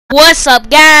What's up,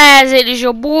 guys? It is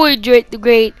your boy DR8KE THA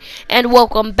GRE8T, and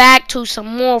welcome back to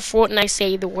some more Fortnite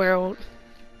Save the World.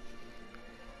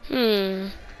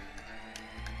 Let's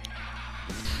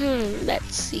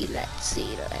see.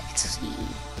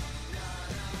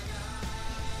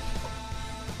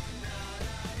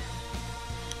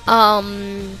 I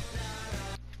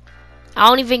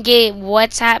don't even get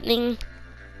what's happening.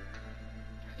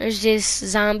 There's just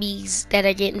zombies that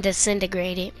are getting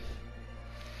disintegrated.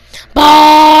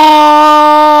 Boss!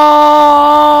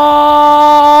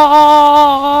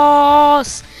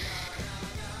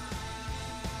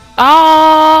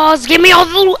 Give me all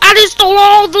the loot. I just stole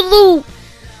all the loot.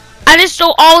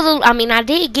 I mean, I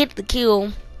did get the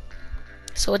kill,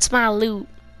 so it's my loot.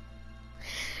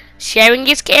 Sharing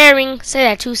is caring. Said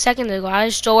that 2 seconds ago. I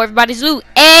just stole everybody's loot.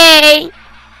 Hey!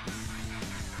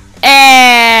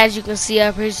 As you can see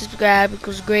up here, subscribe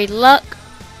because great luck.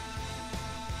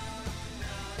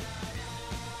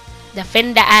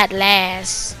 Defend the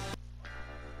Atlas.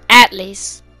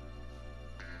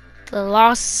 The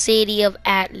lost city of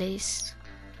Atlas.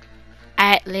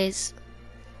 The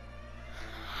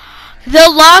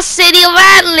lost city of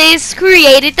Atlas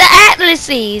created the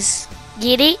Atlases.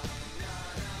 Get it?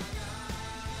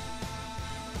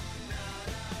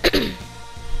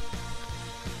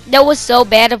 That was so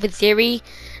bad of a theory.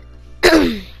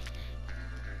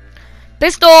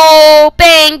 Pistol!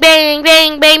 Bang, bang,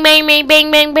 bang, bang, bang, bang,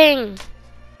 bang, bang, bang.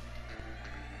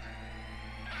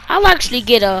 I'll actually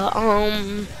get a,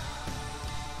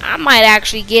 I might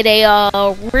actually get a,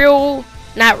 real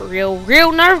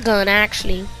Nerf gun,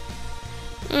 actually.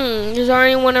 Is there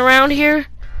anyone around here?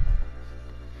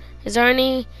 No,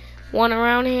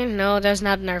 there's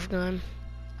not a Nerf gun.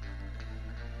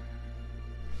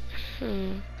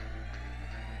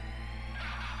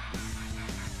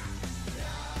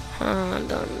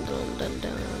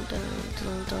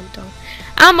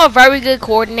 I'm a very good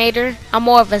coordinator. I'm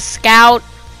more of a scout,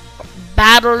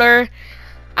 battler.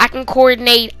 I can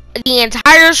coordinate the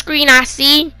entire screen I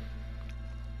see.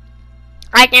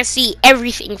 I can see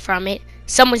everything from it.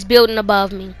 Someone's building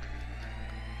above me.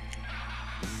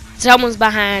 Someone's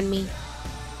behind me.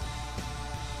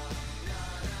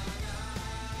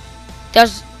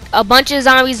 There's a bunch of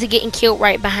zombies that are getting killed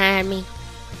right behind me.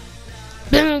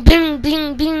 Bing, bing,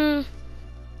 bing, bing.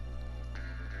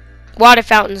 Water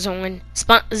fountains on.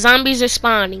 Zombies are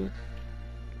spawning.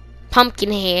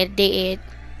 Pumpkinhead dead.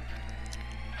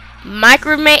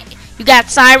 You got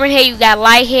Siren Head, you got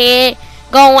Light Head.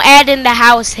 Go on, add in the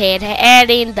House Head.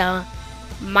 Add in the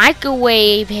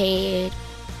Microwave Head.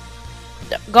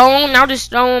 Go on, I'll just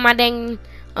throw in my dang,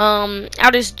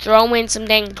 I'll just throw in some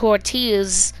dang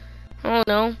tortillas. I don't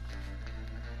know.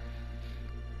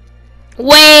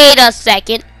 Wait a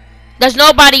second. There's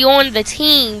nobody on the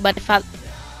team, but if I...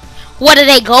 What are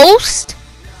they, ghosts?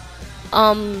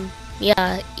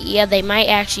 Yeah, they might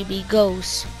actually be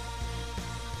ghosts.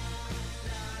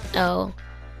 Oh.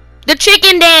 The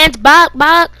chicken dance, bok.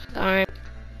 Alright.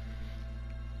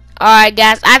 Alright,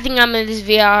 guys, I think I'm in this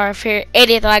video. Hit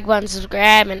the like button,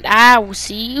 subscribe, and I will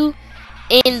see you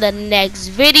in the next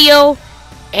video.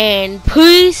 And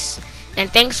peace,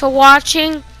 and thanks for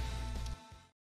watching.